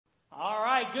All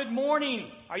right, good morning.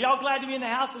 Are y'all glad to be in the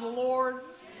house of the Lord?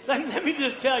 Let me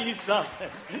just tell you something.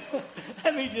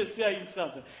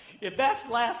 If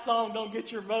that last song don't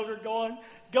get your motor going,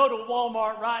 go to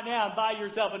Walmart right now and buy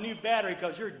yourself a new battery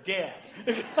because you're dead.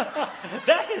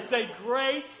 That is a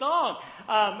great song.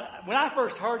 When I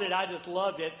first heard it, I just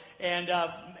loved it. And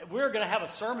we're going to have a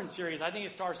sermon series. I think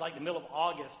it starts like the middle of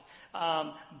August.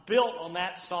 Built on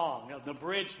that song. You know, the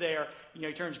bridge there, he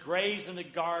turns graves into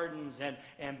gardens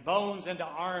and bones into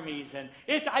armies. And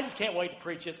I just can't wait to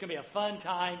preach it. It's going to be a fun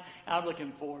time. I'm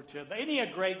looking forward to it. But isn't he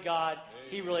a great God?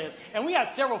 He really is. And we got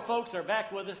several folks that are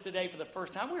back with us today for the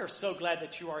first time. We are so glad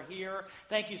that you are here.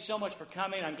 Thank you so much for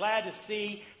coming. I'm glad to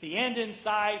see the end in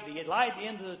sight, the light at the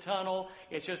end of the tunnel.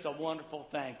 It's just a wonderful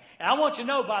thing. And I want you to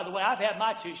know, by the way, I've had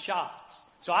my 2 shots.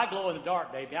 So I glow in the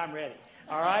dark, baby. I'm ready.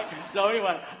 All right. So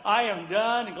anyway, I am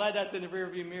done and glad that's in the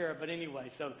rearview mirror. But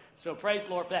anyway, so praise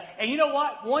the Lord for that. And you know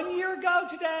what? 1 year ago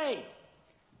today,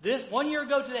 this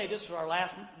was our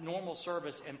last normal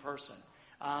service in person.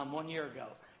 1 year ago,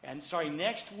 and starting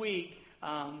next week,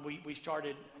 we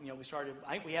started.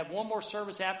 We have one more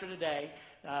service after today.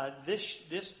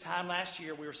 This time last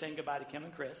year, we were saying goodbye to Kim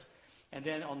and Chris, and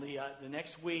then on the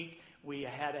next week, we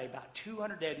had about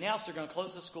 200. They announced they're going to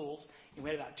close the schools, and we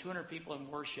had about 200 people in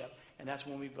worship. And that's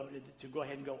when we voted to go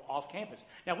ahead and go off campus.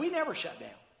 Now, we never shut down.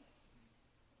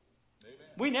 Amen.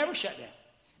 We never shut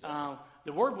down.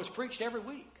 The word was preached every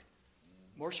week.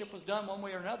 Worship was done one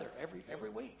way or another every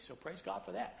week. So praise God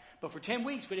for that. But for 10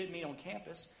 weeks, we didn't meet on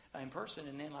campus in person.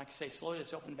 And then, like I say, slowly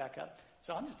it's opened back up.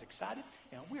 So I'm just excited.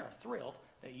 And we are thrilled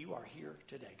that you are here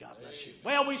today. God bless you.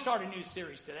 Well, we start a new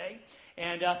series today.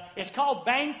 And it's called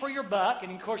Bang for Your Buck.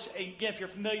 And, of course, again, if you're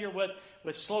familiar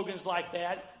with slogans like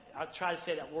that, I'll try to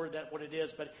say that word, what it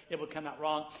is, but it will come out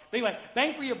wrong. But anyway,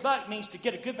 bang for your buck means to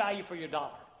get a good value for your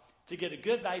dollar. To get a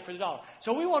good value for the dollar.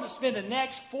 So we want to spend the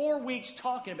next 4 weeks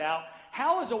talking about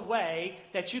how is a way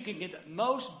that you can get the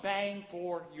most bang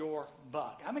for your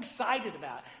buck. I'm excited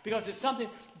about it because it's something,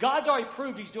 God's already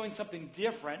proved he's doing something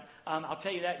different. I'll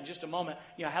tell you that in just a moment,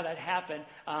 how that happened.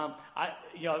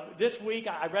 This week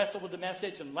I wrestled with the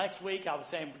message, and next week I was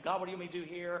saying, God, what do you want me to do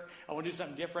here? I want to do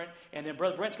something different. And then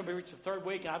Brother Brent's going to be reached the 3rd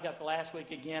week, and I've got the last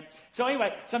week again. So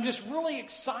anyway, I'm just really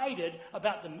excited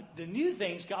about the new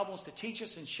things God wants to teach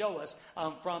us and show us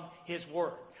from his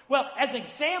word. Well, as an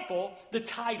example, the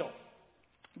title.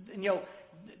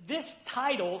 This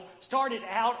title started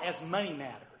out as Money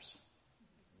Matters.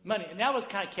 Money, and that was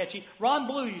kind of catchy. Ron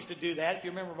Blue used to do that. If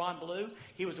you remember Ron Blue,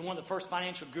 he was one of the first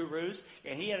financial gurus,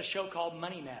 and he had a show called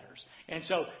Money Matters. And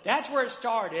so that's where it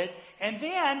started. And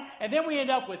then we end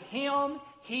up with him,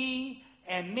 he,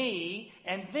 and me.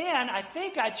 And then I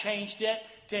think I changed it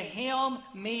to him,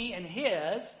 me, and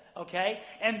his. Okay?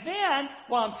 And then,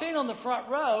 while I'm sitting on the front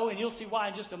row, and you'll see why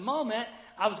in just a moment,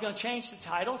 I was going to change the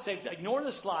title, say, ignore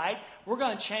the slide. We're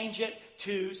going to change it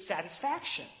to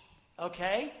Satisfaction.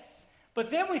 Okay? But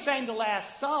then we sang the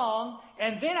last song,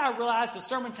 and then I realized the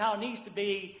sermon title needs to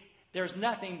be, There's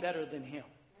Nothing Better Than Him.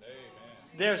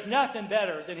 Amen. There's nothing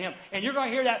better than him. And you're going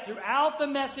to hear that throughout the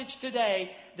message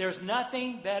today. There's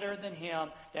nothing better than him,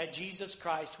 that Jesus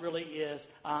Christ really is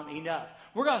enough.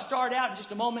 We're going to start out in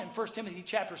just a moment in 1 Timothy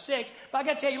chapter 6, but I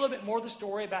got to tell you a little bit more of the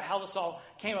story about how this all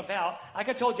came about. Like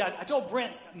I told you, I told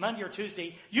Brent Monday or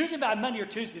Tuesday, usually by Monday or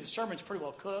Tuesday, the sermon's pretty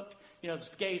well cooked. The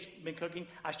spaghetti's been cooking.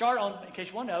 I start in case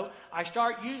you want to know, I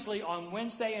start usually on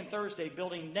Wednesday and Thursday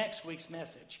building next week's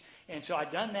message. And so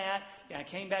I'd done that, and I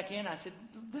came back in. I said,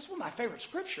 this is one of my favorite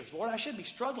scriptures, Lord. I shouldn't be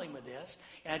struggling with this.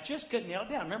 And I just couldn't nail it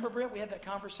down. Remember, Brent, we had that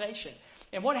conversation.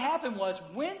 And what happened was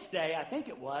Wednesday, I think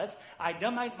it was, I'd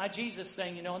done my Jesus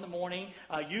thing, in the morning,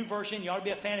 YouVersion. You ought to be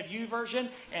a fan of YouVersion.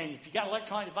 And if you got an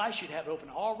electronic device, you'd have it open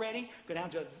already. Go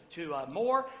down to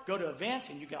More, go to Events,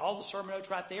 and you got all the sermon notes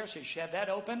right there, so you should have that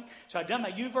open. So I'd done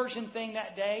my YouVersion thing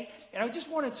that day, and I just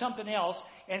wanted something else.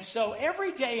 And so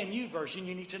every day in YouVersion,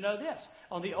 you need to know this.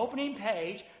 On the opening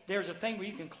page, there's a thing where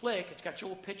you can click. It's got your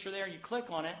little picture there. You click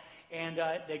on it, and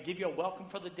they give you a welcome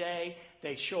for the day.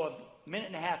 They show a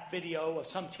 1.5-minute video of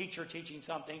some teacher teaching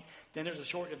something. Then there's a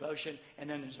short devotion, and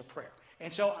then there's a prayer.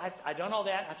 And so I done all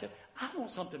that. I said, I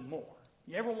want something more.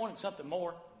 You ever wanted something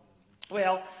more?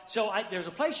 Well, so there's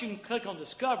a place you can click on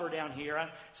Discover down here.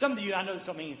 Some of you, I know this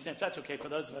don't make any sense. That's okay for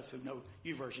those of us who know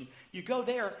YouVersion. You go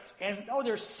there, and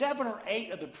there's 7 or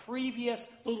 8 of the previous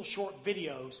little short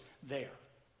videos there.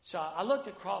 So I looked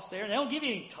across there, and they don't give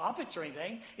you any topics or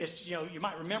anything. It's, you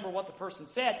might remember what the person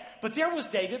said. But there was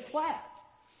David Platt.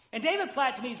 And David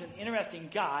Platt, to me, is an interesting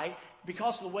guy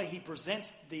because of the way he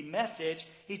presents the message.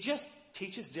 He just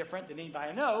teaches different than anybody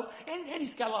I know, and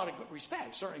he's got a lot of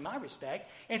respect, certainly my respect.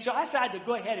 And so I decided to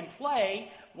go ahead and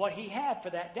play what he had for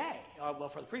that day. Well,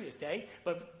 for the previous day,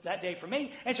 but that day for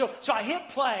me. And so I hit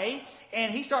play,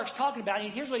 and he starts talking about it,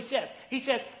 and here's what he says. He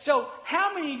says, so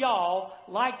how many of y'all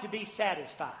like to be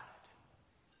satisfied?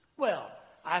 Well,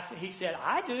 he said,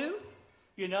 I do,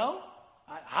 you know.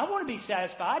 I want to be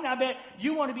satisfied, and I bet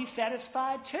you want to be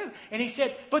satisfied too. And he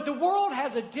said, but the world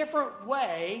has a different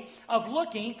way of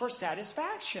looking for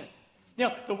satisfaction.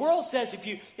 Now, the world says if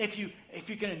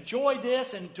you can enjoy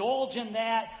this, indulge in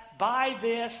that, buy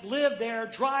this, live there,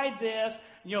 drive this,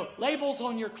 labels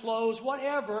on your clothes,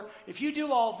 whatever, if you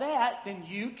do all that, then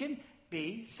you can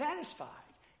be satisfied.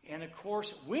 And of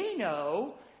course, we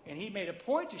know, and he made a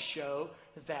point to show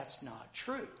that that's not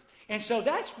true. And so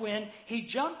that's when he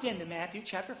jumped into Matthew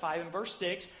chapter 5 and verse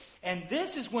 6. And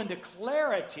this is when the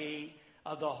clarity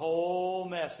of the whole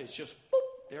message just,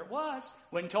 boop, there it was.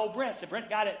 Went and told Brent. Said, Brent,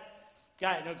 got it.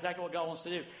 Know exactly what God wants to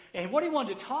do. And what he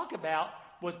wanted to talk about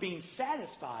was being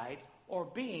satisfied or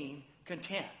being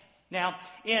content. Now,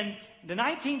 in the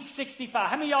 1965,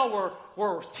 how many of y'all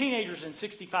were teenagers in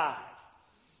 65?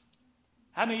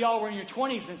 How many of y'all were in your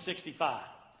 20s in 65?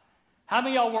 How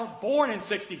many of y'all weren't born in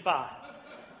 65?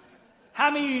 How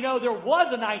many of you know there was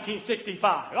a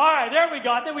 1965? All right, there we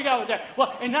go. I think we got it there. Well,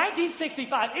 in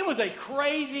 1965, it was a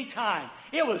crazy time.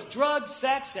 It was drugs,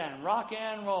 sex, and rock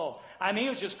and roll. I mean,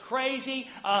 it was just crazy.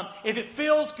 If it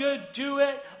feels good, do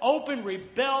it. Open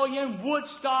rebellion,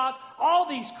 Woodstock, all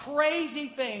these crazy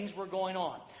things were going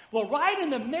on. Well, right in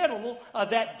the middle of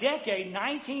that decade,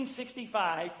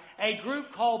 1965, a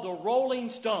group called the Rolling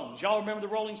Stones. Y'all remember the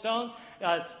Rolling Stones?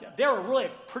 They were really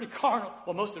pretty carnal.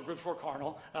 Well, most of the groups were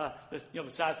carnal,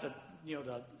 besides the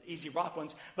easy rock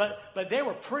ones. But they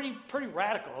were pretty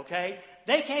radical. Okay,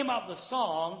 they came up with a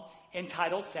song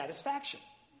entitled "Satisfaction."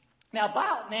 Now,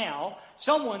 about now,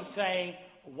 someone's saying,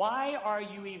 "Why are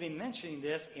you even mentioning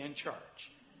this in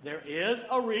church?" There is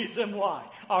a reason why,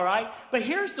 all right? But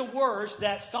here's the words,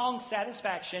 that song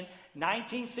Satisfaction,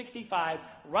 1965,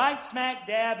 right smack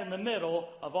dab in the middle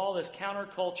of all this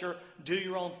counterculture, do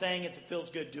your own thing, if it feels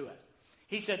good, do it.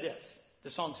 He said this, the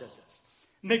song says this.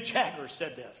 Mick Jagger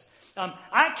said this,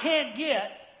 I can't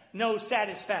get no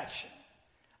satisfaction.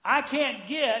 I can't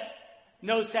get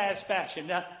no satisfaction.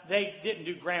 Now, they didn't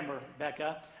do grammar,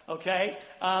 Becca, okay?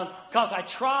 Because I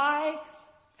try,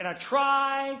 and I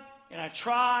try, and I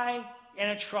try,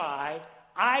 and I try.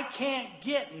 I can't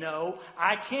get no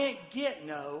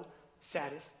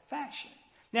satisfaction.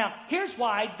 Now, here's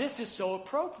why this is so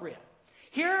appropriate.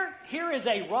 Here is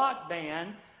a rock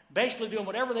band basically doing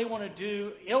whatever they want to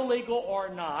do, illegal or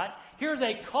not. Here's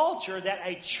a culture that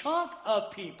a chunk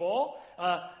of people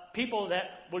that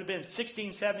would have been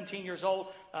 16, 17 years old,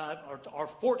 or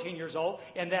 14 years old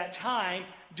in that time,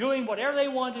 doing whatever they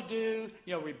wanted to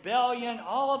do, rebellion,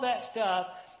 all of that stuff.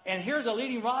 And here's a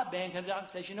leading rock band comes out and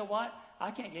says, you know what?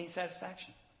 I can't gain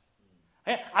satisfaction.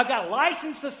 I've got a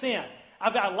license to sin.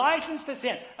 I've got a license to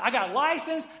sin. I got a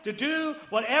license to do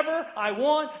whatever I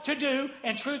want to do.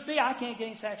 And truth be, I can't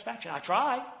gain satisfaction. I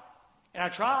try, and I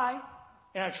try,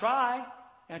 and I try,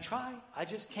 and I try. I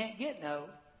just can't get no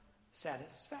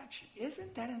satisfaction.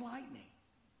 Isn't that enlightening?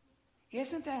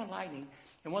 Isn't that enlightening?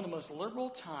 In one of the most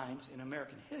liberal times in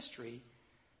American history,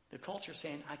 the culture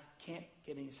saying, I can't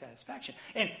get any satisfaction.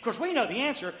 And, of course, we know the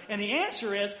answer. And the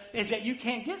answer is that you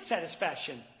can't get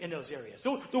satisfaction in those areas.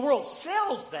 So the world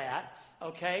sells that,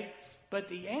 okay? But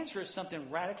the answer is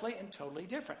something radically and totally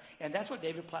different. And that's what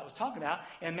David Platt was talking about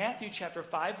in Matthew chapter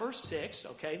 5, verse 6.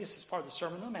 Okay, this is part of the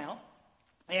Sermon on the Mount.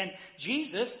 And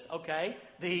Jesus, okay,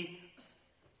 the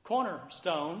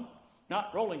cornerstone,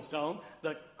 not Rolling Stone,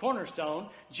 the cornerstone,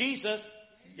 Jesus,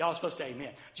 y'all are supposed to say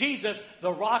amen. Jesus,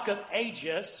 the rock of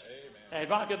ages. Amen.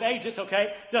 Rock of ages,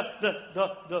 okay.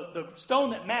 The stone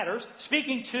that matters,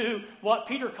 speaking to what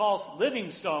Peter calls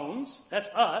living stones. That's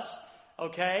us,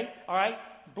 okay. All right.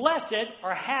 Blessed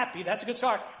or happy. That's a good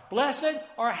start. Blessed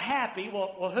or happy.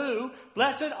 Well, who?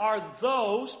 Blessed are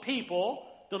those people,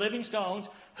 the living stones,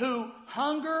 who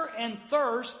hunger and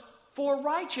thirst for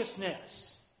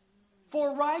righteousness.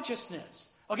 For righteousness.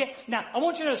 Okay, now, I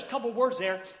want you to notice a couple words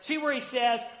there. See where he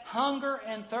says hunger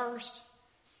and thirst?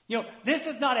 This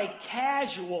is not a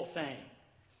casual thing.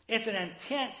 It's an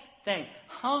intense thing.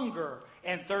 Hunger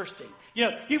and thirsting.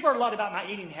 You've heard a lot about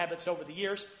my eating habits over the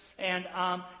years. And,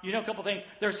 a couple things.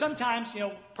 There's sometimes,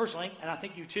 personally, and I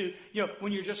think you too,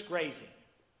 when you're just grazing.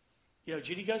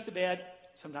 Judy goes to bed.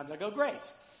 Sometimes I go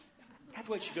graze. I have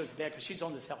to wait till she goes to bed because she's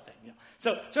on this health thing.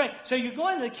 So you go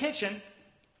into the kitchen.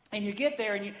 And you get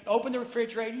there and you open the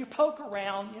refrigerator, you poke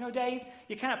around, Dave,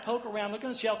 you kind of poke around, look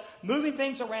on the shelf, moving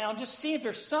things around, just see if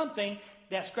there's something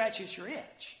that scratches your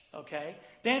itch, okay?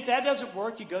 Then if that doesn't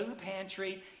work, you go to the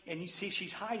pantry and you see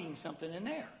she's hiding something in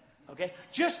there, okay?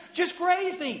 Just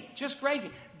grazing.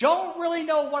 Don't really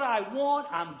know what I want,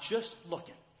 I'm just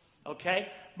looking, okay?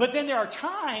 But then there are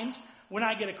times when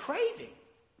I get a craving.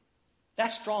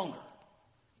 That's stronger.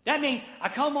 That means I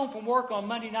come home from work on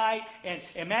Monday night,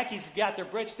 and Mackey's got their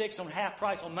breadsticks on half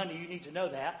price on Monday. You need to know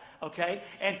that, okay?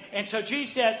 And so G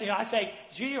says, I say,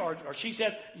 G, or she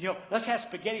says, let's have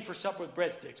spaghetti for supper with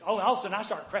breadsticks. Oh, all of a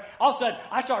sudden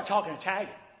I start talking Italian.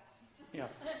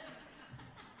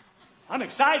 I'm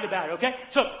excited about it, okay?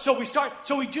 So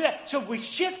we do that. So we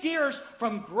shift gears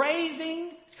from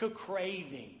grazing to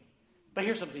craving. But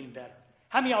here's something even better.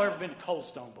 How many of y'all ever been to Cold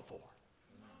Stone before?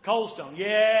 Cold Stone,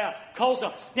 yeah, Cold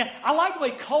Stone. Now, I like the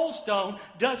way Cold Stone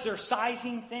does their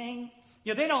sizing thing.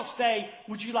 They don't say,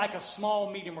 would you like a small,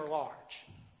 medium, or large?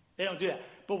 They don't do that.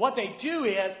 But what they do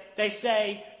is they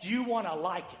say, do you want to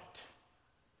like it?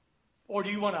 Or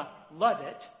do you want to love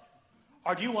it?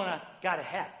 Or do you want to gotta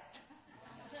have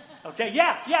it? Okay,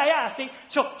 yeah, see?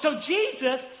 So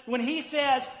Jesus, when he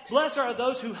says, blessed are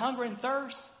those who hunger and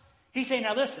thirst, he's saying,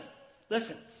 now listen,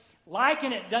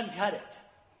 liking it doesn't cut it.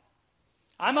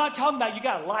 I'm not talking about you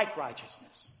got to like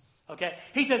righteousness, okay?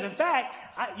 He says, in fact,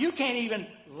 you can't even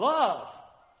love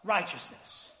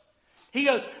righteousness. He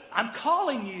goes, I'm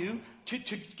calling you to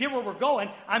get where we're going.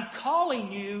 I'm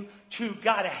calling you to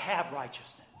got to have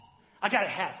righteousness. I got to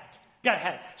have it. Got to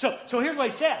have it. So here's what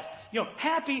he says.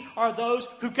 Happy are those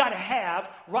who got to have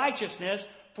righteousness,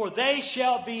 for they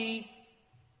shall be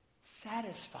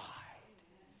satisfied.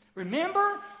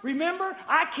 Remember,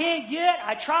 I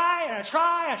try.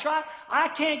 I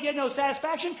can't get no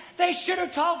satisfaction. They should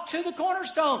have talked to the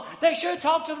cornerstone. They should have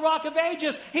talked to the Rock of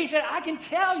Ages. He said, I can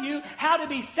tell you how to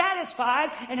be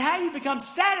satisfied, and how you become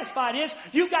satisfied is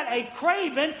you've got a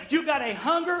craving, you've got a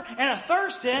hunger and a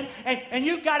thirst in, and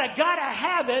you've gotta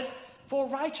have it for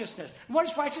righteousness. And what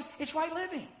is righteousness? It's right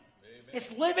living. Amen.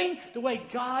 It's living the way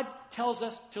God tells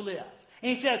us to live.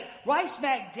 And he says, right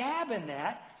smack dab in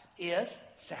that is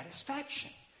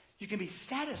satisfaction. You can be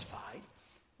satisfied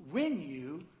when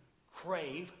you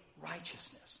crave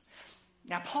righteousness.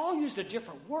 Now, Paul used a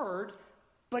different word,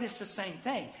 but it's the same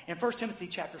thing. In 1 Timothy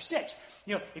chapter 6,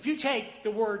 if you take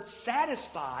the word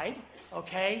satisfied,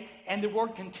 okay, and the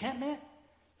word contentment,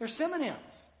 they're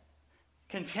synonyms.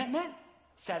 Contentment,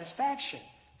 satisfaction.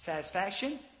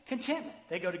 Satisfaction, contentment.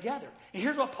 They go together. And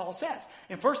here's what Paul says.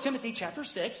 In 1 Timothy chapter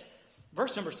 6,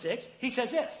 verse number 6, he says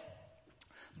this.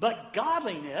 But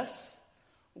godliness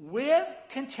with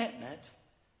contentment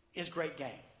is great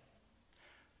gain.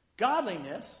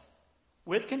 Godliness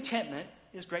with contentment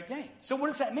is great gain. So what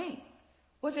does that mean?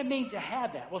 What does it mean to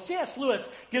have that? Well, C.S. Lewis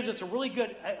gives us a really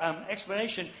good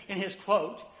explanation in his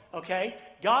quote. Okay,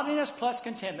 godliness plus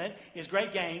contentment is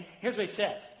great gain. Here's what he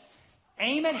says.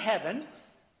 Aim at heaven,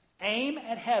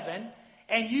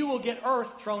 and you will get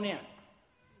earth thrown in.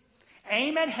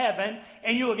 Aim at heaven,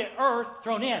 and you will get earth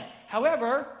thrown in.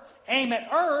 However, aim at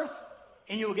earth,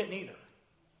 and you will get neither.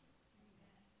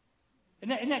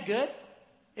 Isn't that good?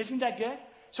 Isn't that good?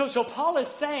 So Paul is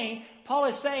saying,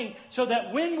 so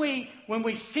that when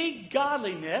we seek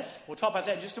godliness, we'll talk about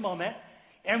that in just a moment,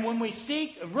 and when we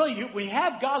seek, really, when you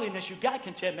have godliness, you've got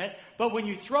contentment, but when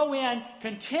you throw in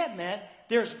contentment,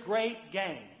 there's great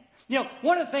gain.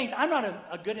 One of the things, I'm not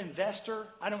a good investor.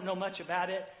 I don't know much about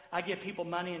it. I give people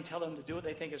money and tell them to do what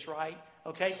they think is right,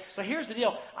 okay? But here's the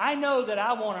deal. I know that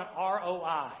I want an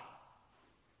ROI,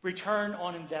 return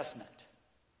on investment.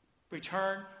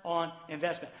 Return on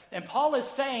investment. And Paul is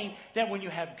saying that when you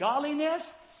have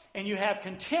godliness and you have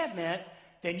contentment,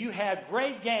 then you have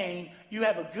great gain. You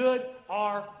have a good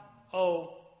ROI.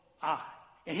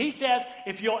 And he says,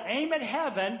 if you'll aim at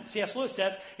heaven, C.S. Lewis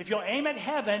says, if you'll aim at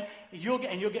heaven, you'll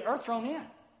get earth thrown in.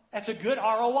 That's a good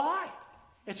ROI.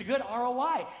 It's a good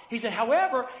ROI. He said,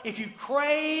 however, if you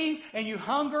crave and you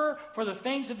hunger for the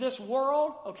things of this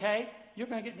world, okay, you're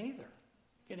going to get neither.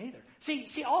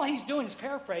 See, all he's doing is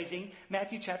paraphrasing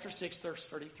Matthew chapter 6, verse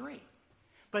 33.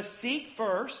 But seek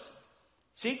first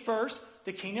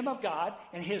the kingdom of God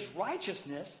and his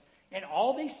righteousness, and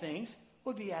all these things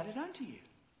will be added unto you.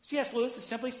 C.S. Lewis is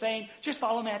simply saying, just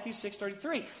follow Matthew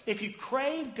 6:33. If you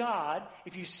crave God,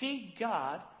 if you seek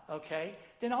God, okay,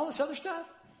 then all this other stuff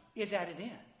is added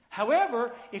in.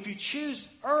 However, if you choose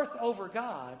earth over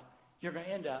God, you're going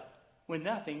to end up with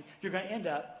nothing. You're going to end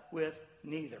up with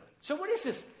neither. So what is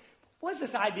this? What is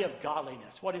this idea of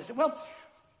godliness? What is it? Well,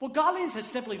 godliness is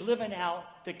simply living out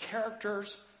the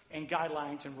characters and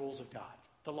guidelines and rules of God,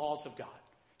 the laws of God.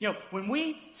 When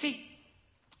we see,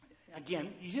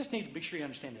 again, you just need to be sure you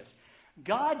understand this.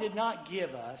 God did not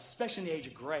give us, especially in the age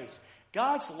of grace,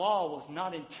 God's law was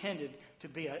not intended to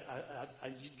be a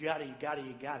you got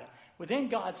it. Within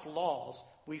God's laws,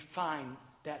 we find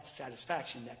that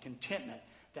satisfaction, that contentment,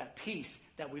 that peace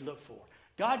that we look for.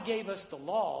 God gave us the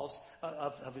laws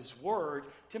of His Word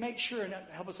to make sure and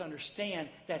help us understand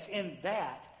that's in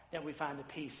that we find the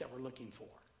peace that we're looking for.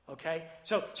 Okay?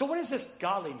 So what is this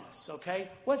godliness? Okay?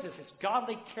 What is this? It's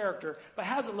godly character, but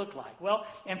how does it look like? Well,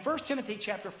 in 1 Timothy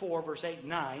chapter 4, verse 8 and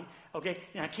 9, okay,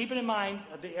 now keeping in mind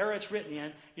the era it's written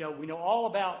in, we know all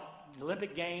about the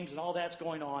Olympic Games and all that's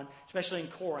going on, especially in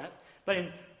Corinth. But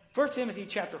in 1 Timothy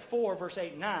chapter 4, verse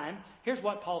 8 and 9, here's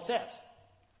what Paul says.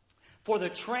 For the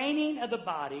training of the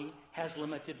body has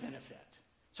limited benefit.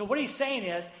 So what he's saying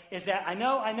is that I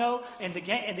know in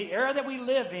the era that we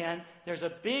live in, there's a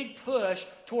big push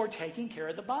toward taking care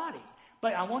of the body.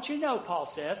 But I want you to know, Paul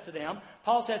says to them,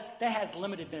 that has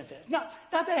limited benefit. Not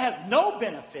that it has no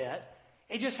benefit,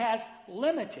 it just has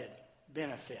limited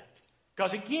benefit.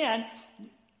 Because again,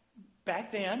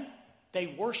 back then, they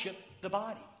worshiped the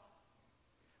body.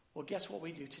 Well, guess what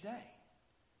we do today?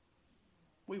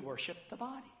 We worship the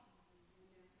body.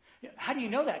 How do you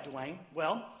know that, Dwayne?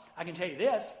 Well, I can tell you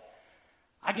this.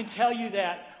 I can tell you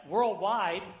that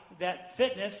worldwide, that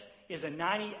fitness is a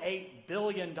 $98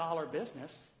 billion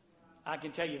business. I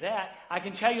can tell you that. I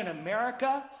can tell you in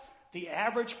America, the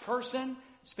average person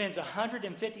spends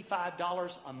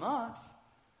 $155 a month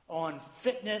on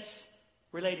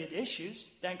fitness-related issues.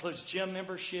 That includes gym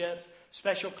memberships,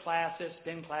 special classes,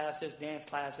 spin classes, dance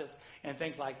classes, and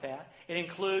things like that. It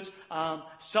includes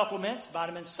supplements,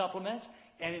 vitamin supplements.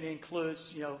 And it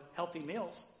includes, healthy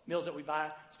meals that we buy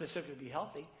specifically to be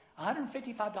healthy.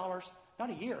 $155, not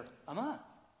a year, a month.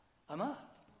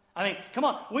 I mean, come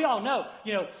on, we all know,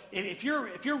 if you're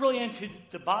really into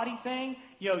the body thing,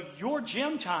 your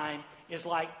gym time is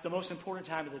like the most important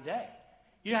time of the day.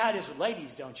 You know how it is with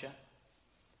ladies, don't you?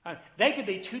 They could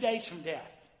be 2 days from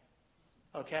death.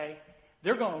 Okay,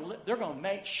 they're going to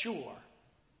make sure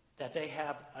that they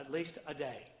have at least a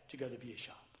day to go to the beauty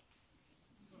shop.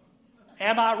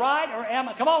 Am I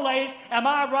right come on, ladies, am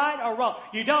I right or wrong?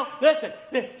 You don't, listen,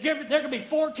 there could be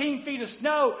 14 feet of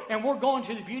snow and we're going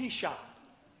to the beauty shop.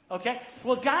 Okay?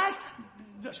 Well, guys,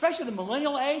 especially the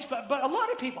millennial age, but a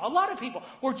lot of people,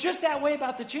 we're just that way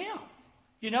about the gym.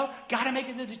 Got to make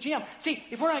it to the gym. See,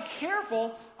 if we're not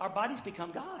careful, our bodies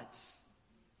become gods.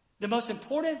 The most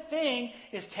important thing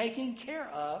is taking care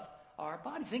of our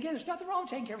bodies. And again, there's nothing wrong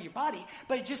with taking care of your body,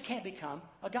 but it just can't become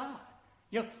a god.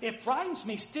 It frightens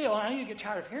me still, and I know you get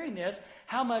tired of hearing this,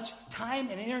 how much time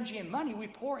and energy and money we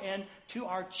pour into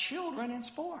our children in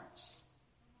sports.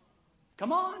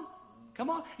 Come on.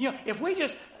 If we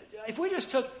just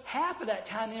took half of that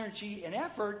time, energy, and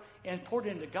effort and poured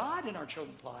it into God in our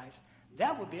children's lives,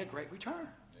 that would be a great return.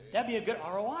 That'd be a good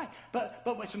ROI. But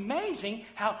what's amazing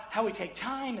how we take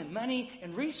time and money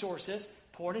and resources,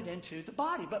 poured it into the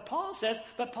body. But Paul says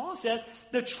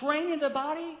the training of the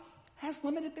body has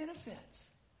limited benefits.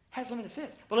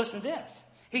 But listen to this.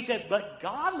 He says, but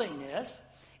godliness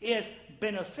is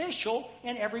beneficial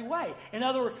in every way. In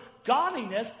other words,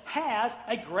 godliness has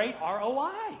a great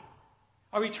ROI,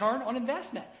 a return on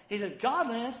investment. He says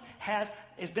godliness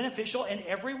is beneficial in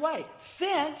every way.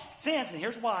 Since, and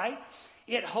here's why,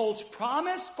 it holds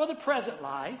promise for the present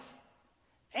life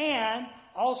and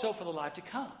also for the life to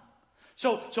come.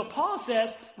 So Paul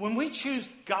says when we choose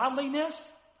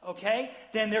godliness, okay,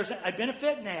 then there's a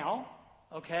benefit now,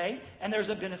 okay, and there's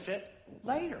a benefit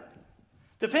later.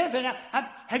 The benefit now,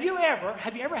 have you ever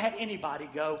had anybody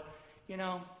go,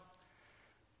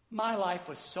 my life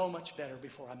was so much better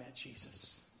before I met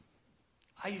Jesus.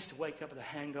 I used to wake up with a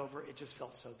hangover. It just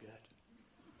felt so good.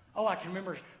 Oh, I can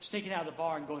remember sneaking out of the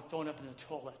bar and throwing up in the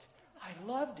toilet. I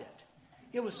loved it.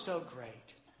 It was so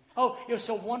great. Oh, it was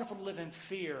so wonderful to live in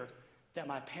fear that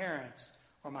my parents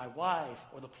or my wife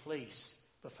or the police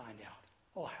would find out.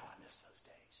 Oh, how I miss those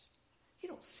days. You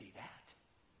don't see that.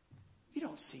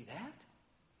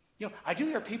 I do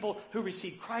hear people who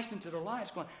receive Christ into their lives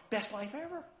going, best life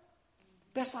ever.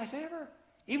 Best life ever.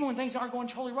 Even when things aren't going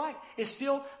totally right, it's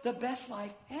still the best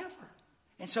life ever.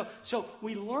 And so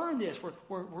we learn this.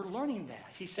 We're learning that.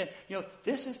 He said,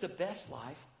 this is the best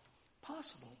life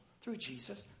possible through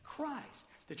Jesus Christ.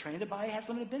 The training of the body has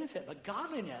limited benefit, but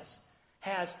godliness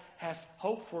has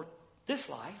hope for this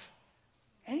life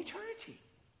and eternity.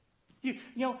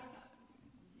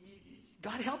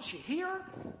 God helps you here,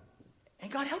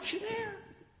 and God helps you there.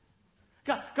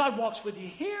 God walks with you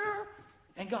here,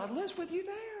 and God lives with you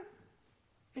there.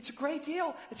 It's a great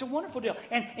deal. It's a wonderful deal.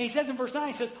 And he says in verse 9,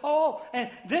 he says, and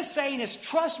this saying is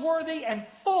trustworthy and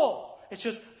full. It's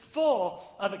just full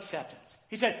of acceptance.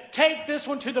 He said, take this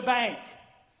one to the bank.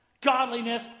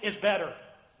 Godliness is better.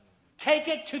 Take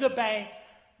it to the bank.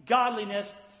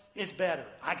 Godliness is better.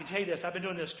 I can tell you this. I've been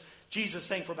doing this Jesus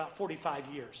thing for about 45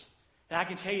 years. And I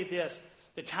can tell you this.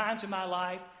 The times in my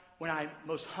life when I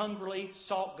most hungrily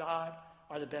sought God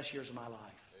are the best years of my life.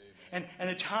 And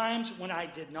the times when I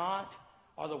did not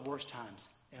are the worst times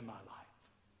in my life.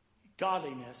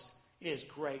 Godliness is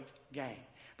great gain.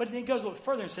 But then it goes a little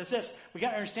further and says this. We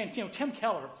got to understand, Tim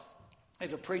Keller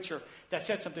is a preacher that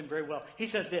said something very well. He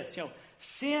says this,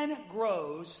 sin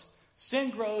grows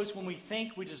when we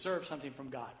think we deserve something from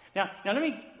God. Now let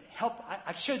me help.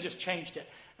 I should have just changed it.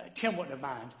 Tim wouldn't have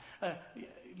mind.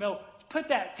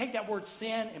 Take that word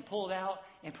sin and pull it out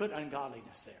and put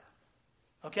ungodliness there.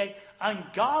 Okay?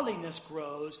 Ungodliness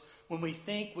grows when we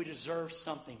think we deserve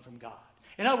something from God.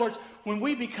 In other words, when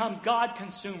we become God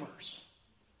consumers.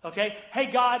 Okay? Hey,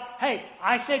 God,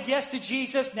 I said yes to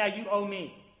Jesus, now you owe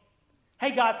me.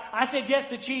 Hey, God, I said yes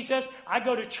to Jesus, I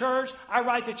go to church, I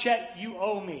write the check, you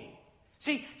owe me.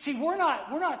 See, we're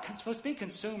not supposed to be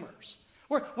consumers.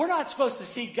 We're not supposed to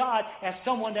see God as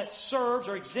someone that serves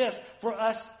or exists for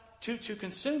us to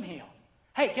consume Him.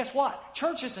 Hey, guess what?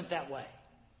 Church isn't that way.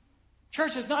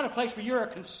 Church is not a place where you're a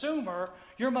consumer.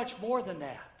 You're much more than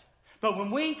that. But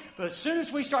as soon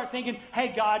as we start thinking,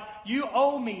 hey, God, you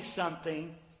owe me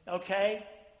something, okay,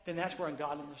 then that's where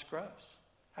ungodliness grows.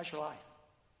 How's your life?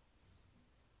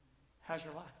 How's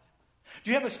your life?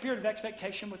 Do you have a spirit of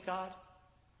expectation with God?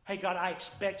 Hey, God, I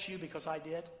expect you because I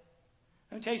did.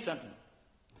 Let me tell you something.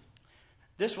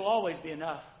 This will always be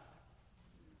enough.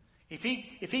 If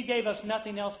he gave us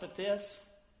nothing else but this,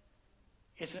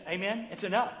 amen? It's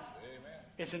enough. Amen.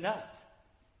 It's enough.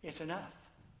 It's enough.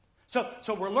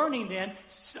 So we're learning then,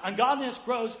 ungodliness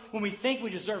grows when we think we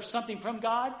deserve something from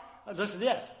God. Listen to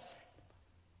this.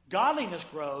 Godliness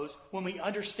grows when we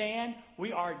understand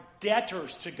we are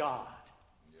debtors to God.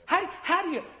 How do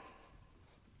you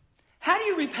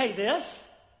repay this?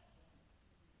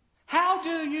 How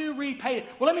do you repay it?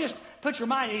 Well, let me just put your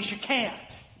mind at ease. You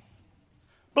can't.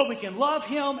 But we can love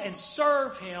Him and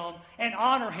serve Him and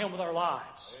honor Him with our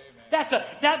lives. Amen.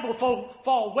 That will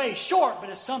fall way short, but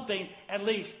it's something at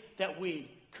least that we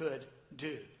could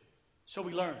do. So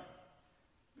we learn.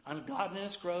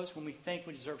 Ungodliness grows when we think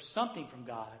we deserve something from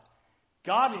God.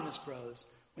 Godliness grows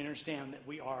when we understand that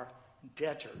we are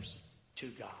debtors to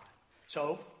God.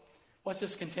 So, what's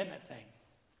this contentment thing?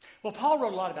 Well, Paul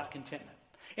wrote a lot about contentment.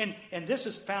 And this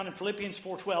is found in Philippians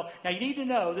 4:12. Now, you need to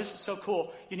know, this is so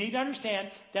cool, you need to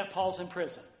understand that Paul's in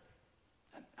prison.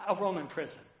 A Roman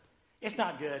prison. It's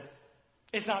not good.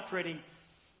 It's not pretty.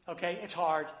 Okay? It's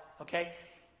hard. Okay?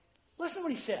 Listen to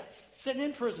what he says. Sitting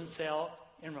in prison cell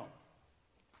in Rome.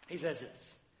 He says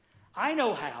this. I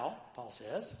know how, Paul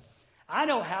says, I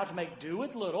know how to make do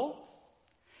with little,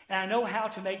 and I know how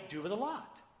to make do with a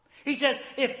lot. He says,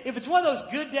 if it's one of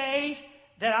those good days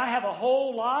that I have a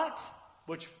whole lot,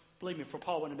 which, believe me, for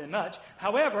Paul wouldn't have been much.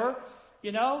 However,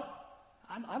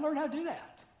 I learned how to do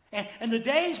that. And the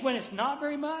days when it's not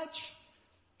very much,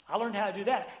 I learned how to do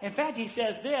that. In fact, he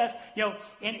says this,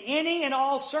 in any and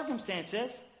all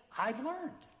circumstances, I've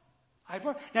learned.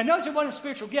 Now, notice it wasn't a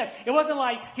spiritual gift. It wasn't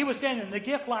like he was standing in the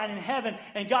gift line in heaven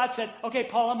and God said, okay,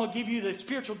 Paul, I'm going to give you the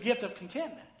spiritual gift of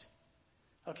contentment.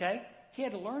 Okay? He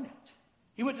had to learn it.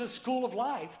 He went to the school of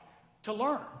life to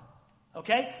learn.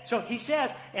 Okay? So he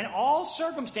says, in all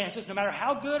circumstances, no matter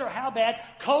how good or how bad,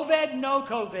 COVID, no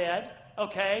COVID,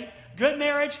 okay? Good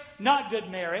marriage, not good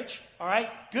marriage, all right?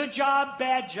 Good job,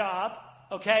 bad job,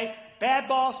 okay? Bad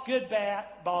boss, good bad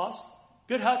boss.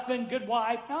 Good husband, good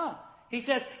wife. No. He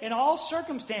says, in all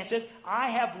circumstances,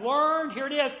 I have learned, here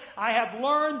it is, I have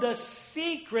learned the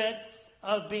secret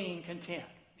of being content.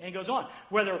 And he goes on,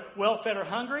 whether well-fed or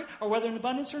hungry, or whether in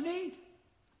abundance or need.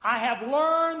 I have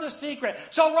learned the secret.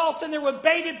 So we're all sitting there with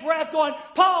bated breath going,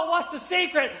 Paul, what's the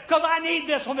secret? Because I need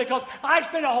this one because I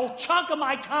spent a whole chunk of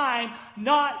my time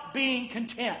not being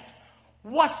content.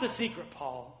 What's the secret,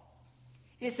 Paul?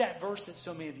 It's that verse that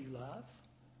so many of you love.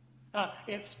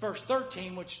 It's verse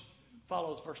 13, which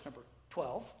follows verse number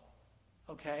 12.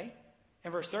 Okay?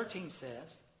 And verse 13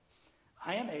 says,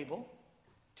 I am able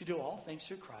to do all things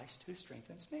through Christ who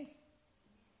strengthens me.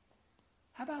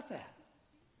 How about that?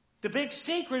 The big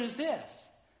secret is this.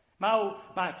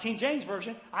 My King James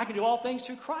Version, I can do all things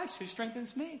through Christ who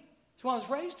strengthens me. It's what I was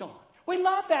raised on. We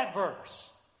love that verse.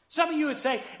 Some of you would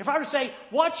say, if I were to say,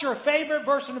 what's your favorite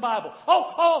verse in the Bible?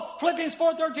 Philippians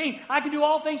 4:13. I can do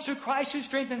all things through Christ who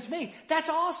strengthens me. That's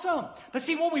awesome. But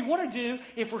see, what we want to do,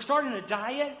 if we're starting a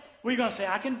diet, we're going to say,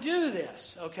 I can do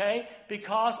this, okay?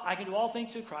 Because I can do all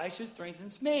things through Christ who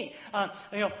strengthens me. I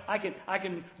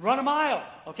can run a mile,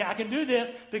 okay? I can do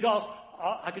this because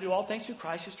I can do all things through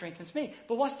Christ who strengthens me.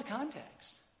 But what's the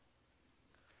context?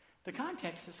 The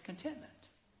context is contentment.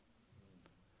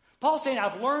 Paul's saying,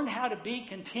 I've learned how to be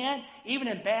content even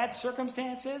in bad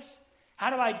circumstances. How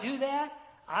do I do that?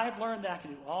 I've learned that I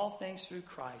can do all things through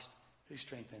Christ who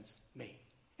strengthens me.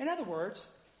 In other words,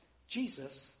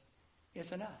 Jesus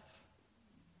is enough.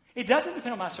 It doesn't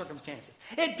depend on my circumstances.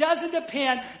 It doesn't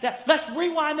depend that, let's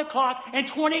rewind the clock, and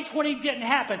 2020 didn't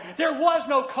happen. There was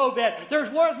no COVID. There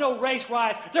was no race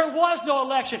riots. There was no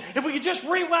election. If we could just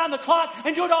rewind the clock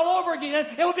and do it all over again,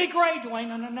 it would be great,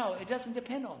 Dwayne. No. It doesn't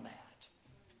depend on that.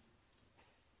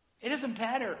 It doesn't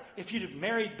matter if you'd have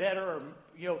married better, or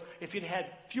if you'd had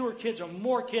fewer kids or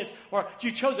more kids, or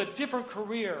you chose a different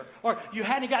career, or you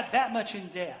hadn't got that much in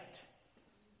debt.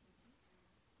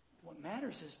 What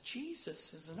matters is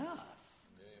Jesus is enough.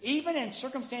 Even in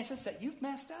circumstances that you've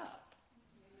messed up.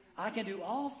 I can do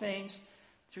all things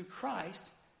through Christ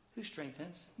who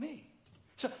strengthens me.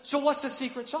 So what's the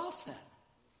secret sauce then?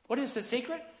 What is the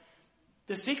secret?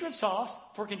 The secret sauce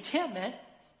for contentment,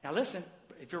 now listen,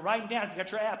 if you're writing down, if you've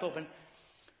got your app open,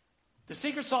 the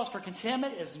secret sauce for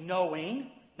contentment is knowing,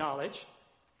 knowledge,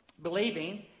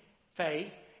 believing,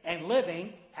 faith, and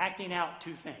living, acting out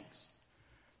two things.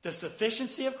 The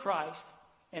sufficiency of Christ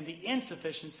and the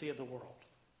insufficiency of the world.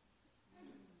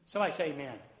 Somebody say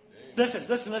amen. Listen.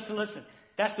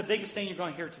 That's the biggest thing you're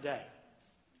going to hear today.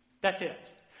 That's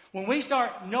it. When we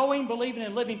start knowing, believing,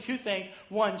 and living two things,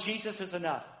 one, Jesus is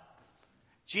enough.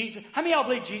 Jesus. How many of y'all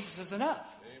believe Jesus is enough?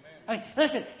 I mean,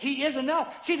 listen, He is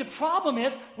enough. See, the problem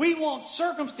is we want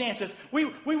circumstances. We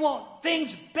want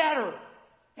things better.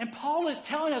 And Paul is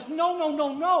telling us,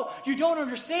 no. You don't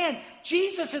understand.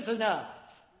 Jesus is enough.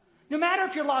 No matter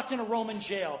if you're locked in a Roman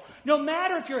jail. No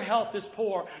matter if your health is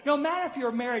poor. No matter if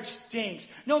your marriage stinks.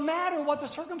 No matter what the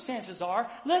circumstances are.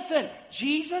 Listen,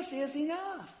 Jesus is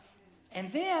enough.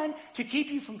 And then, to keep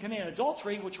you from committing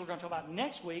adultery, which we're going to talk about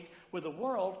next week with the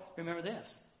world, remember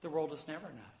this. The world is never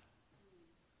enough.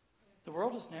 The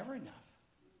world is never enough.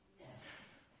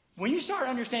 When you start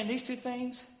understanding these two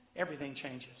things, everything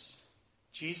changes.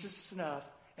 Jesus is enough,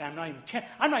 and I'm not even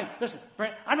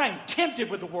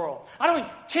tempted with the world. I'm not even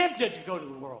tempted to go to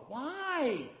the world.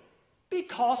 Why?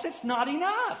 Because it's not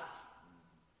enough.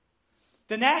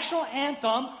 The national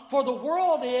anthem for the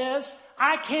world is,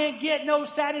 I can't get no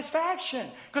satisfaction.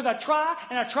 Because I try,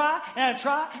 and I try, and I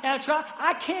try, and I try.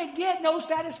 I can't get no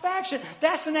satisfaction.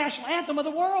 That's the national anthem of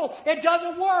the world. It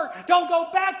doesn't work. Don't go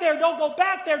back there. Don't go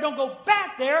back there. Don't go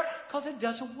back there. Because it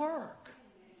doesn't work.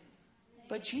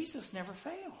 But Jesus never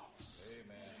fails.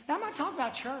 Amen. Now, I'm not talking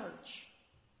about church.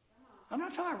 I'm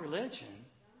not talking about religion.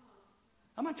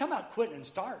 I'm not talking about quitting and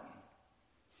starting.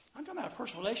 I'm talking about a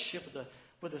personal relationship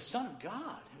with the Son of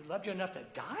God who loved you enough to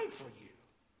die for you.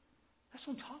 That's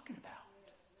what I'm talking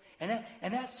about.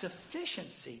 And that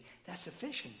sufficiency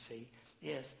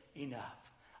is enough.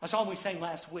 A song we sang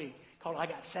last week called I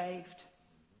Got Saved.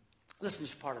 Listen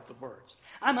to part of the words.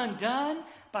 I'm undone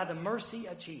by the mercy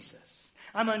of Jesus.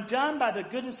 I'm undone by the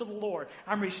goodness of the Lord.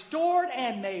 I'm restored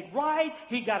and made right.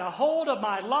 He got a hold of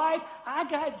my life. I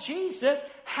got Jesus.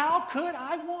 How could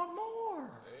I want more?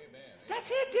 Amen. That's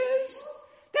it, dudes.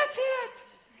 That's it.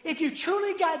 If you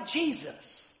truly got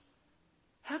Jesus,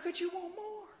 how could you want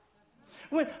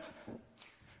more?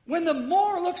 When the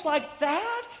more looks like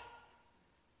that,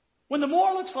 when the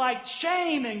more looks like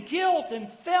shame and guilt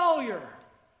and failure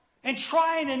and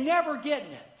trying and never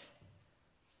getting it,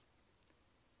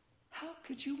 how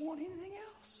could you want anything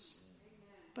else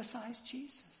besides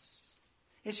Jesus?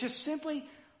 It's just simply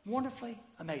wonderfully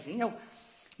amazing. You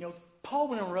know, Paul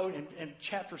went and wrote in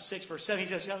chapter 6, verse 7, he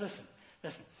says,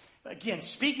 listen. Again,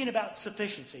 speaking about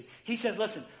sufficiency, he says,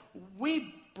 listen,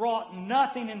 we brought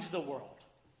nothing into the world,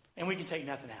 and we can take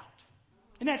nothing out.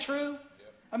 Isn't that true?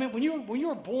 Yep. I mean, when you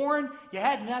were born, you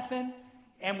had nothing,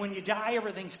 and when you die,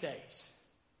 everything stays.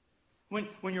 When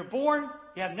you're born,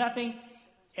 you have nothing,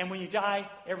 and when you die,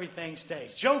 everything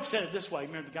stays. Job said it this way.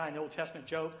 Remember the guy in the Old Testament,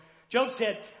 Job? Job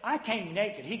said, I came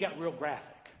naked. He got real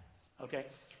graphic. Okay?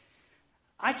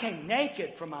 I came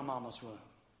naked from my mama's womb.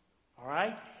 All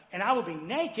right? And I will be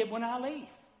naked when I leave.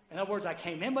 In other words, I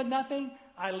came in with nothing,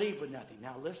 I leave with nothing.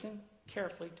 Now listen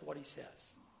carefully to what he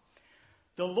says.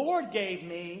 The Lord gave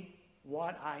me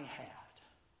what I had.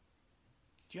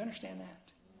 Do you understand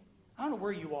that? I don't know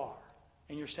where you are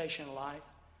in your station in life.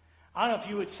 I don't know if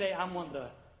you would say I'm one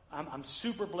of I'm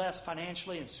super blessed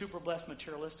financially and super blessed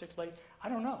materialistically? I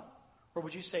don't know. Or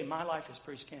would you say my life is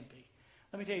pretty skimpy?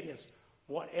 Let me tell you this.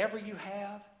 Whatever you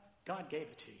have, God gave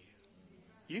it to you.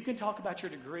 You can talk about your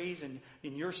degrees and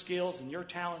your skills and your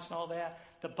talents and all that.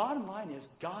 The bottom line is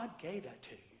God gave that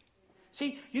to you.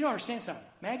 See, you don't understand something.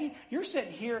 Maggie, you're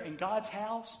sitting here in God's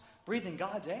house breathing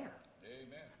God's air.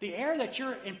 Amen. The air that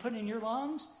you're putting in your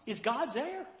lungs is God's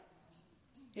air.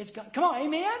 It's God. Come on,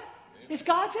 amen? It's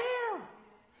God's air.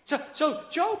 So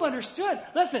Job understood,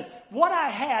 listen, what I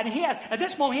had, at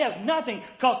this moment he has nothing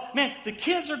because, man, the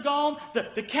kids are gone,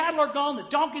 the cattle are gone, the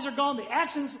donkeys are gone, the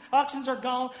oxen are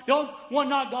gone. The only one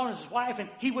not gone is his wife, and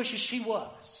he wishes she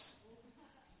was.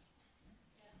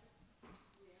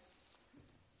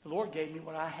 The Lord gave me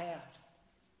what I had.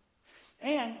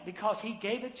 And because he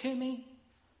gave it to me,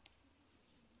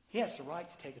 he has the right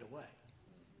to take it away.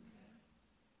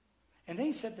 And then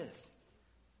he said this,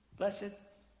 blessed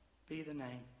be the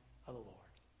name of the Lord.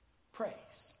 Praise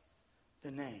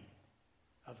the name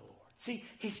of the Lord. See,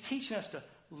 he's teaching us to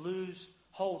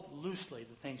hold loosely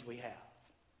the things we have.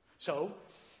 So,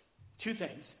 two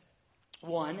things.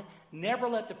 One, never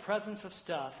let the presence of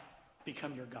stuff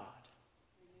become your God.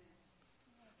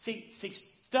 See,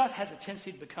 stuff has a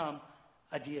tendency to become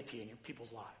a deity in your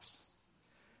people's lives.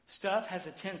 Stuff has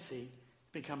a tendency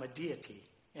to become a deity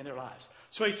in their lives.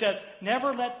 So he says,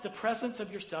 never let the presence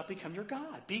of your stuff become your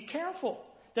God. Be careful.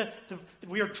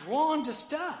 We are drawn to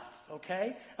stuff,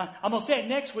 okay? I'm going to say it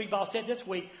next week, but I'll say it this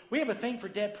week. We have a thing for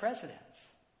dead presidents.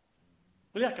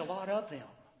 We like a lot of them,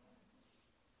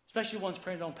 especially ones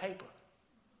printed on paper,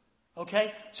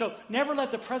 okay? So never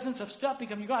let the presence of stuff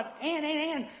become your God.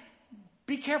 And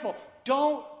be careful.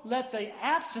 Don't let the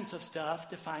absence of stuff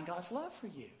define God's love for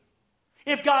you.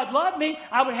 If God loved me,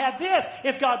 I would have this.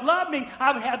 If God loved me,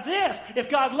 I would have this. If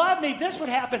God loved me, this would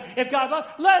happen. If God loved,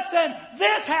 listen,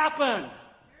 this happened.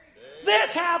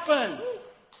 This happened.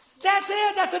 That's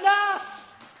it. That's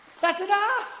enough. That's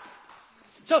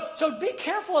enough. So be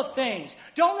careful of things.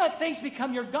 Don't let things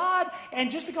become your God. And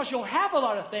just because you'll have a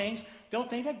lot of things, don't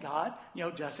think that God,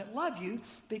 doesn't love you,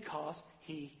 because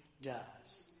he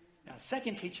does. Now,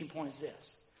 second teaching point is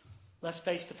this. Let's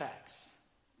face the facts.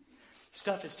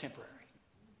 Stuff is temporary.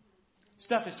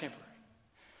 Stuff is temporary.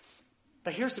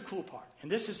 But here's the cool part.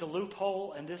 And this is the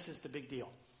loophole, and this is the big deal.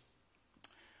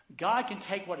 God can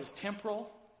take what is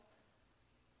temporal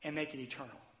and make it eternal.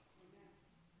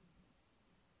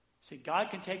 See,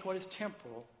 God can take what is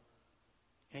temporal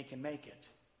and he can make it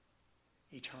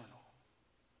eternal.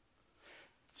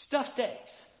 Stuff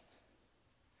stays.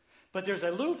 But there's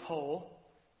a loophole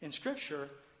in Scripture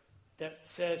that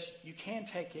says you can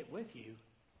take it with you,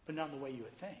 but not in the way you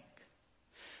would think.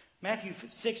 Matthew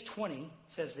 6:20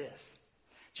 says this.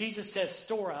 Jesus says,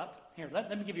 store up. Here,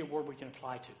 let me give you a word we can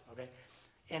apply to, okay?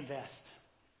 Invest.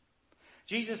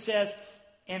 Jesus says,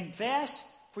 invest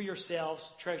for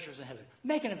yourselves treasures in heaven.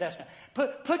 Make an investment.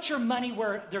 Put your money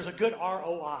where there's a good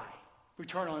ROI,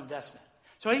 return on investment.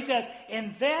 So he says,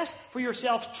 invest for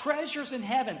yourselves treasures in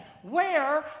heaven.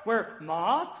 Where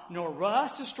moth nor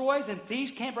rust destroys and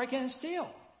thieves can't break in and steal.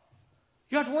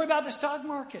 You don't have to worry about the stock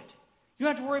market. You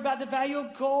don't have to worry about the value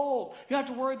of gold. You don't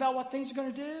have to worry about what things are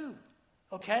going to do.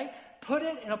 Okay? Put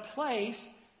it in a place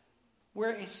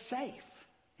where it's safe.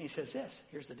 And he says this,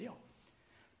 here's the deal.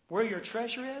 Where your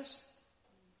treasure is,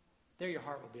 there your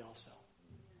heart will be also.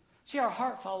 See, our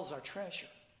heart follows our treasure.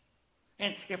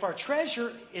 And if our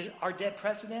treasure is our dead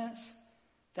presidents,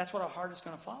 that's what our heart is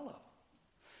going to follow.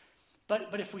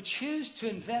 But if we choose to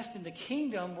invest in the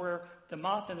kingdom where the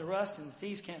moth and the rust and the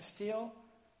thieves can't steal,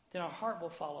 then our heart will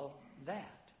follow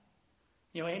that.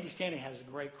 Andy Stanley has a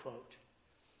great quote.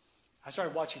 I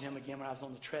started watching him again when I was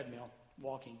on the treadmill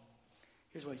walking.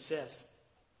 Here's what he says.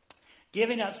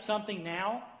 Giving up something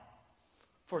now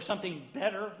for something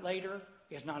better later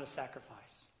is not a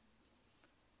sacrifice.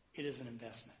 It is an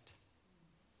investment.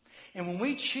 And when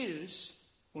we choose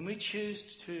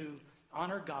to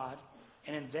honor God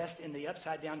and invest in the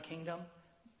upside down kingdom,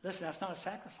 listen, that's not a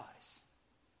sacrifice.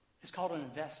 It's called an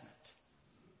investment.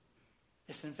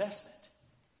 It's an investment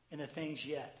in the things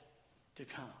yet to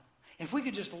come. And if we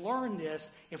could just learn this,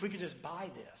 if we could just buy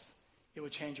this, it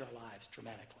would change our lives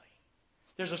dramatically.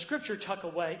 There's a scripture tucked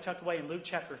away in Luke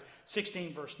chapter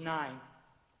 16, verse 9.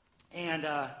 And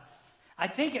I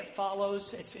think it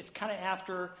follows, it's kind of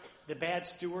after the bad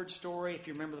steward story, if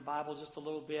you remember the Bible just a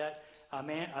little bit.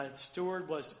 A steward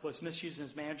was misusing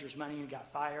his manager's money and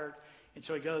got fired. And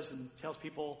so he goes and tells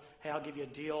people, hey, I'll give you a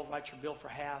deal, write your bill for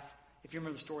half. If you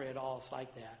remember the story at all, it's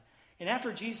like that. And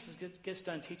after Jesus gets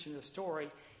done teaching the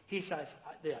story, he says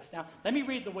this. Now, let me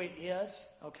read the way it is,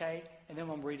 okay? And then I'm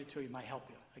going to read it to you. It might help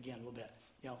you, again, a little bit.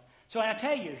 So I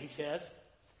tell you, he says,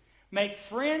 make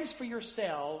friends for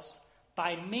yourselves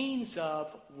by means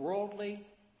of worldly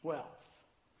wealth,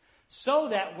 so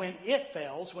that when it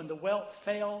fails, when the wealth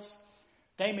fails,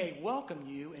 they may welcome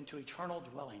you into eternal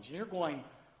dwellings. And you're going,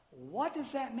 what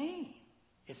does that mean?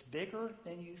 It's bigger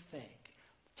than you think.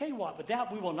 Tell you what, but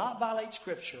that we will not violate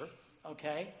Scripture,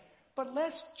 okay? But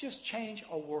let's just change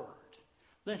a word.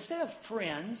 Instead of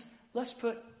friends, let's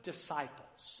put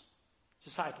disciples.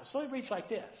 Disciples. So it reads like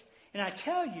this. And I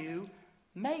tell you,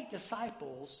 make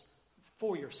disciples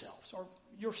for yourselves, or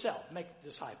yourself, make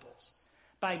disciples,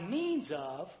 by means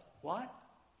of, what?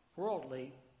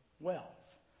 Worldly wealth.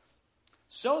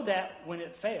 So that when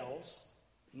it fails,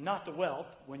 not the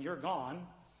wealth, when you're gone,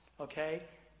 okay,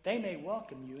 they may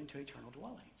welcome you into eternal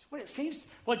dwellings.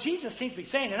 What Jesus seems to be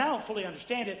saying, and I don't fully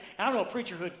understand it, and I don't know a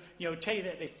preacher who'd tell you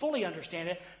that they fully understand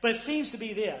it, but it seems to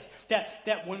be this,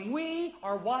 that when we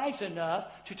are wise enough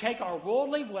to take our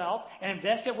worldly wealth and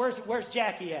invest it, where's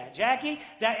Jackie at? Jackie,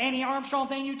 that Annie Armstrong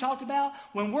thing you talked about,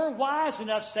 when we're wise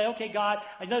enough to say, okay, God,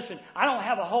 listen, I don't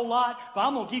have a whole lot, but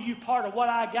I'm going to give you part of what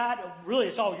I got. Really,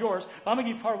 it's all yours, but I'm going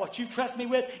to give you part of what you've trusted me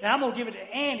with, and I'm going to give it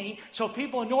to Annie so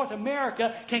people in North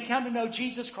America can come to know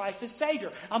Jesus Christ as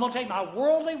Savior. I'm going to take my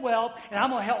worldly wealth and I'm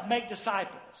going to help make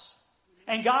disciples.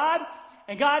 And God,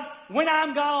 when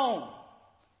I'm gone,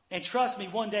 and trust me,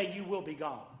 one day you will be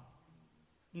gone.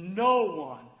 No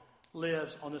one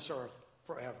lives on this earth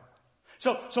forever.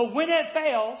 So when it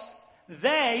fails,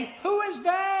 who is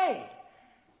they?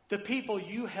 The people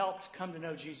you helped come to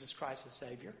know Jesus Christ as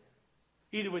Savior,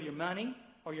 either with your money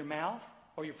or your mouth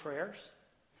or your prayers,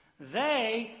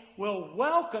 they will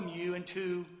welcome you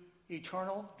into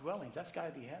eternal dwellings. That's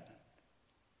got to be heaven.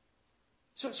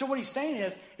 So what he's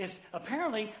saying is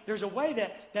apparently there's a way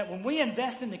that when we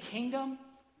invest in the kingdom,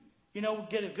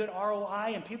 get a good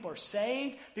ROI, and people are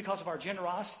saved because of our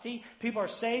generosity. People are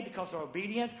saved because of our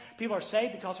obedience. People are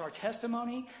saved because of our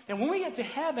testimony. Then when we get to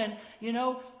heaven,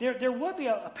 there would be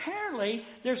apparently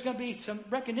there's going to be some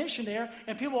recognition there,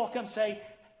 and people will come and say,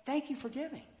 thank you for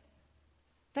giving.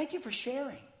 Thank you for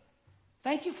sharing.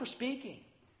 Thank you for speaking.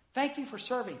 Thank you for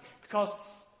serving, because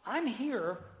I'm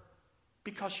here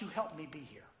because you helped me be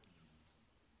here.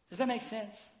 Does that make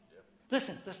sense? Yep.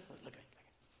 Listen, look.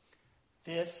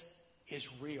 This is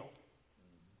real.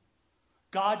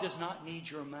 God does not need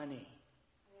your money.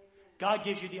 God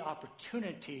gives you the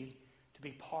opportunity to be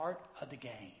part of the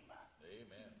game.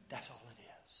 Amen. That's all it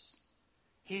is.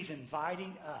 He's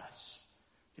inviting us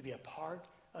to be a part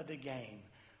of the game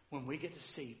when we get to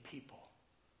see people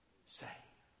saved.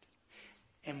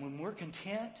 And when we're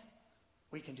content,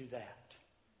 we can do that.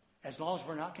 As long as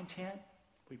we're not content,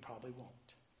 we probably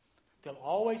won't. There'll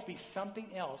always be something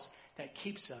else that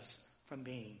keeps us from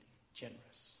being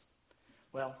generous.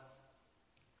 Well,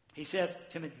 he says,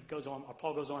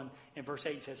 Paul goes on in verse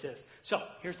 8 and says this. So,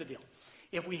 here's the deal.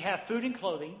 If we have food and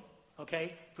clothing,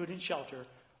 food and shelter,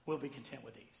 we'll be content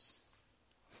with these.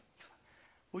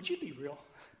 Would you be real?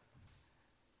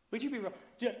 Would you be real?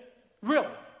 Really?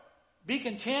 Be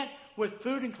content with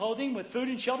food and clothing, with food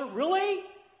and shelter? Really?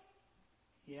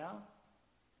 Yeah.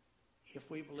 If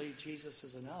we believe Jesus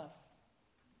is enough.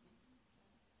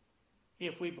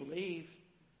 If we believe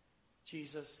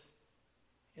Jesus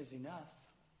is enough.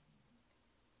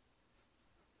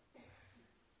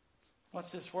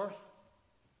 What's this worth?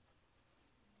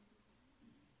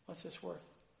 What's this worth?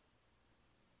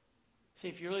 See,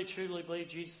 if you really truly believe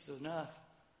Jesus is enough,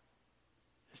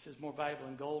 this is more valuable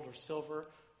than gold or silver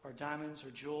or diamonds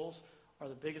or jewels or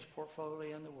the biggest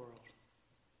portfolio in the world.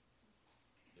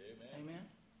 Amen. Amen.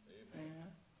 Amen.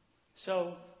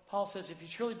 So Paul says, if you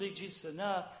truly believe Jesus is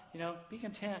enough, be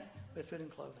content with food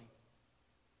and clothing.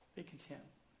 Be content.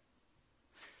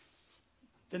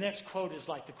 The next quote is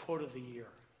like the quote of the year.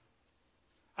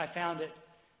 I found it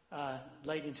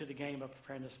late into the game of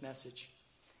preparing this message.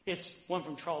 It's one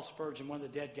from Charles Spurgeon, one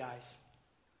of the dead guys.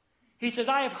 He says,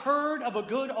 I have heard of a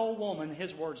good old woman,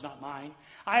 his words, not mine.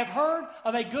 I have heard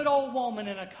of a good old woman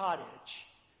in a cottage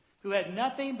who had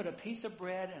nothing but a piece of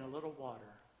bread and a little water.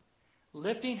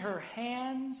 Lifting her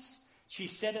hands, she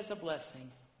said as a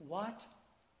blessing, what?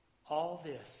 All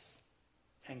this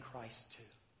and Christ too.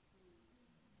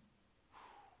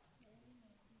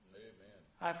 Amen.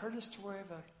 I've heard a story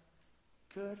of a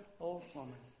good old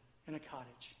woman in a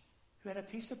cottage who had a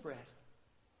piece of bread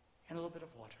and a little bit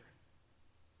of water.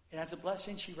 And as a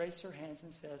blessing, she raised her hands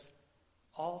and says,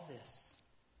 all this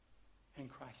and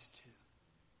Christ too.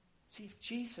 See, if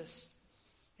Jesus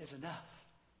is enough,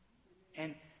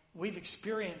 and we've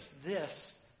experienced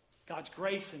this, God's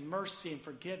grace and mercy and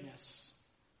forgiveness,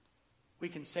 we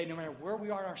can say no matter where we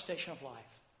are in our station of life,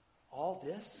 all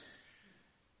this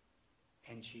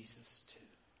and Jesus too.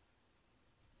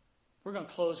 We're going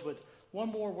to close with one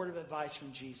more word of advice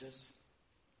from Jesus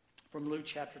from Luke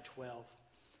chapter 12.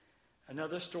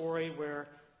 Another story where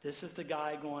this is the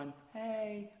guy going,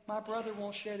 hey, my brother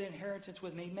won't share the inheritance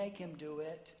with me. Make him do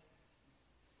it.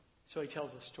 So he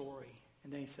tells a story.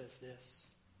 And then he says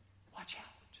this, watch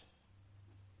out.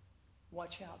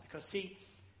 Watch out. Because, see,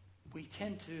 we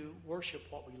tend to worship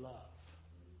what we love.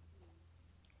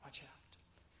 Watch out.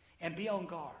 And be on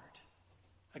guard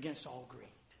against all greed.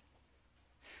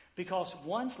 Because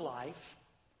one's life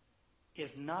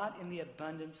is not in the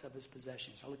abundance of his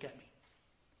possessions. Now look at me.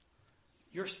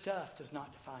 Your stuff does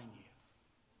not define you.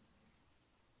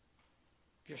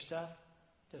 Your stuff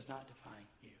does not define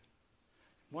you.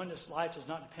 One's life does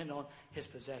not depend on his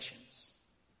possessions.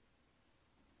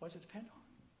 What does it depend on?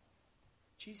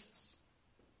 Jesus.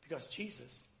 Because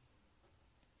Jesus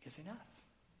is enough.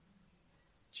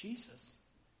 Jesus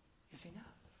is enough.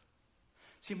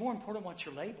 See, more important what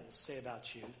your labels say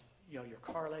about you, your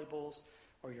car labels,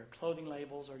 or your clothing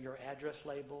labels, or your address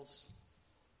labels,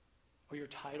 or your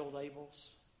title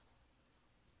labels.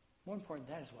 More important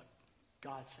than that is what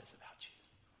God says about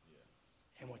you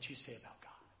and what you say about God.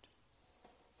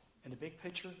 And the big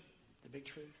picture, the big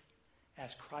truth,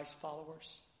 as Christ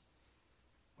followers,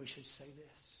 we should say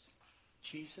this: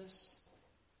 Jesus,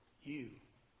 you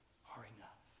are enough.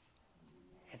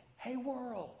 And hey,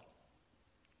 world,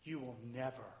 you will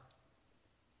never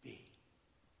be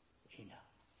enough.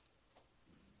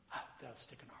 I hope that'll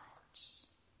stick in our hearts.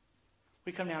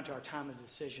 We come now to our time of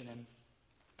decision, and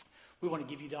we want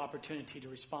to give you the opportunity to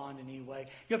respond in any way.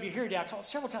 If you're here today, I talked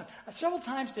several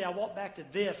times today, I walked back to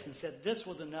this and said, this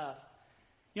was enough.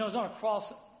 It was on a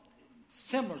cross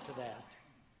similar to that,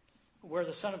 where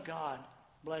the Son of God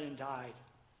bled and died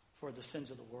for the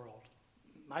sins of the world.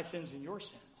 My sins and your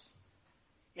sins.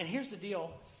 And here's the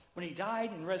deal. When he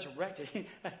died and resurrected,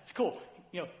 it's cool.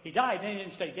 He died and then he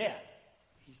didn't stay dead.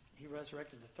 He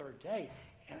resurrected the third day.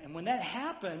 And when that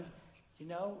happened,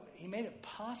 he made it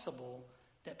possible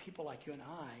that people like you and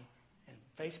I, and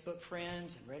Facebook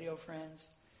friends and radio friends,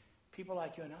 people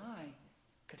like you and I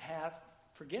could have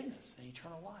forgiveness and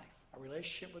eternal life, a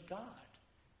relationship with God.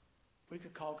 We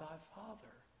could call God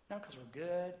Father. Not because we're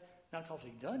good, not because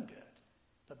we've done good,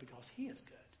 but because He is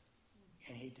good.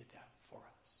 And He did that for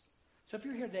us. So if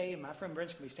you're here today, and my friend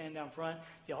Brent's going to be standing down front,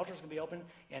 the altar's going to be open,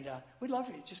 and we'd love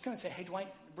for you to just come and say, hey, Dwayne,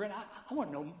 Brent, I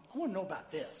want to know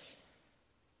about this.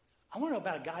 I want to know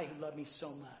about a guy who loved me so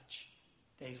much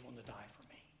that he's willing to die for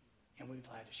me. And we'd be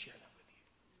glad to share that with you.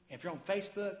 And if you're on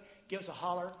Facebook, give us a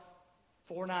holler.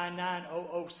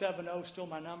 499-0070, still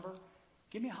my number.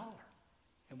 Give me a holler,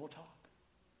 and we'll talk.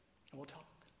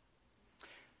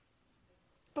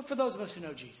 But for those of us who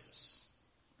know Jesus,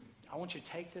 I want you to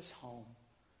take this home.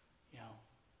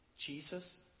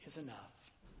 Jesus is enough,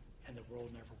 and the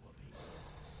world never will be.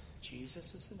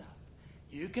 Jesus is enough.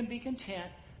 You can be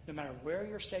content no matter where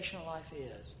your station in life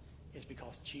is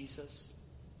because Jesus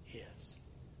is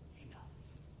enough.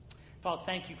 Father,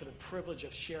 thank you for the privilege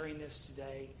of sharing this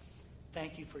today.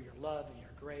 Thank you for your love and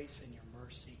your grace and your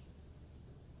mercy.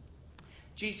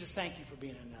 Jesus, thank you for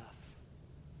being enough.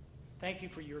 Thank you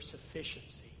for your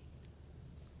sufficiency.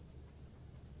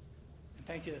 And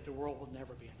thank you that the world will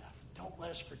never be enough. Don't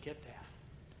let us forget that.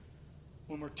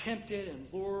 When we're tempted and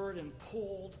lured and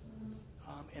pulled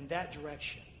in that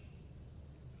direction,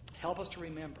 help us to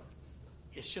remember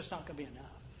it's just not going to be enough.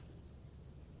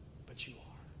 But you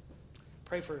are.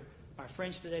 Pray for my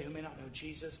friends today who may not know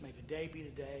Jesus. May today be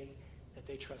the day that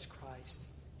they trust Christ.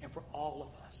 And for all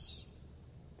of us,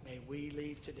 may we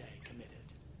leave today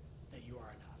committed that you are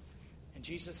enough. And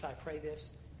Jesus, I pray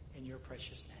this in your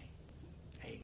precious name.